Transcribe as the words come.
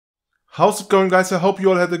How's it going, guys? I hope you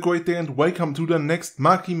all had a great day and welcome to the next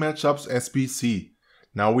Marquee Matchups SBC.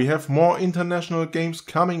 Now we have more international games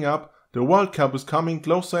coming up, the World Cup is coming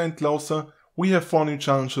closer and closer, we have 4 new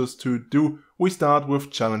challenges to do. We start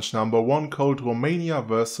with challenge number 1 called Romania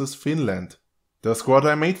vs Finland. The squad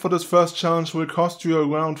I made for this first challenge will cost you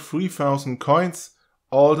around 3000 coins.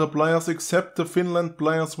 All the players except the Finland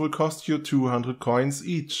players will cost you 200 coins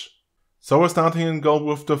each. So we're starting in goal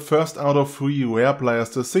with the first out of 3 rare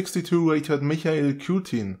players, the 62 rated Michael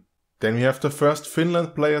Kutin. Then we have the first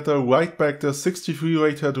Finland player, the right back, the 63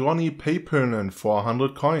 rated Ronnie Papernen,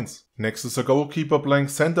 400 coins. Next is a goalkeeper playing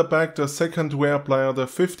center back, the second rare player, the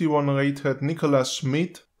 51 rated Nicolas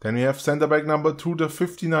Schmidt. Then we have center back number 2, the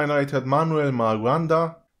 59 rated Manuel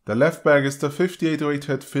Maranda. The left back is the 58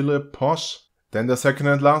 rated Philip Posch. Then the second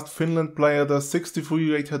and last Finland player, the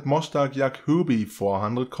 63 rated Moshtaq Yakubi,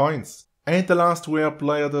 400 coins. And the last rare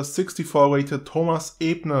player, the 64 rated Thomas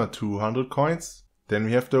Ebner, 200 coins. Then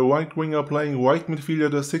we have the right winger playing right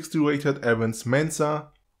midfielder, the 60 rated Evans Mensah.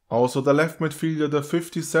 Also the left midfielder, the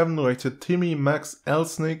 57 rated Timmy Max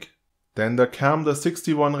Elsnik. Then the cam, the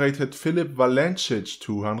 61 rated Filip Valencic,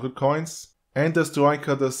 200 coins. And the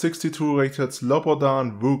striker, the 62 rated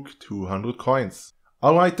Slobodan Vuk, 200 coins.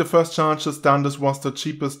 Alright, the first challenge is done. This was the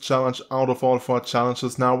cheapest challenge out of all 4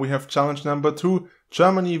 challenges. Now we have challenge number 2,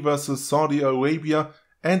 Germany vs Saudi Arabia,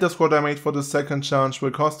 and the squad I made for the second challenge will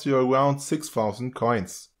cost you around 6000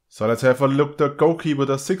 coins. So let's have a look. The goalkeeper,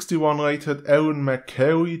 the 61 rated Aaron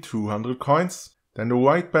McCary, 200 coins. Then the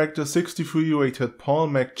right back, the 63 rated Paul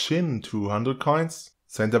McChin, 200 coins.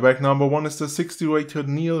 Center back number 1 is the 60 rated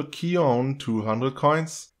Neil Keown, 200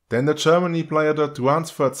 coins. Then the Germany player that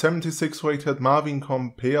transferred 76 rated Marvin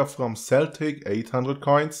Compare from Celtic, 800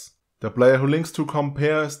 coins. The player who links to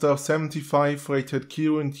Compare is the 75 rated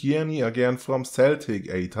Kieran Tierney, again from Celtic,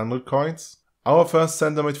 800 coins. Our first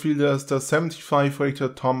center midfielder is the 75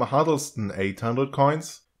 rated Tom Huddleston, 800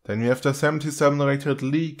 coins. Then we have the 77 rated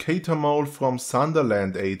Lee Catermole from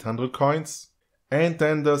Sunderland, 800 coins. And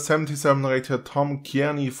then the 77 rated Tom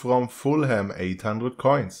Kearney from Fulham, 800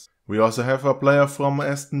 coins. We also have a player from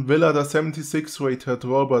Aston Villa, the 76 rated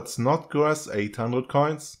Robert Snodgrass, 800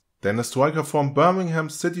 coins. Then a striker from Birmingham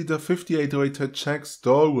City, the 58 rated Jack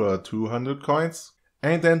Storer, 200 coins.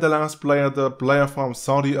 And then the last player, the player from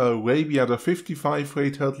Saudi Arabia, the 55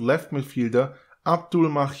 rated left midfielder Abdul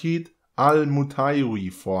Majid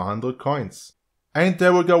Al-Mutairi, 400 coins. And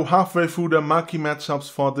there we go, halfway through the Marquee matchups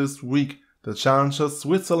for this week. The challenges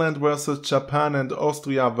Switzerland vs Japan and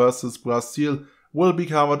Austria vs Brazil will be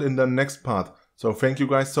covered in the next part. So thank you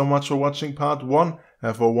guys so much for watching part 1.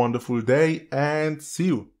 Have a wonderful day and see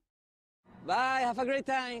you. Bye, have a great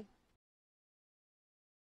time.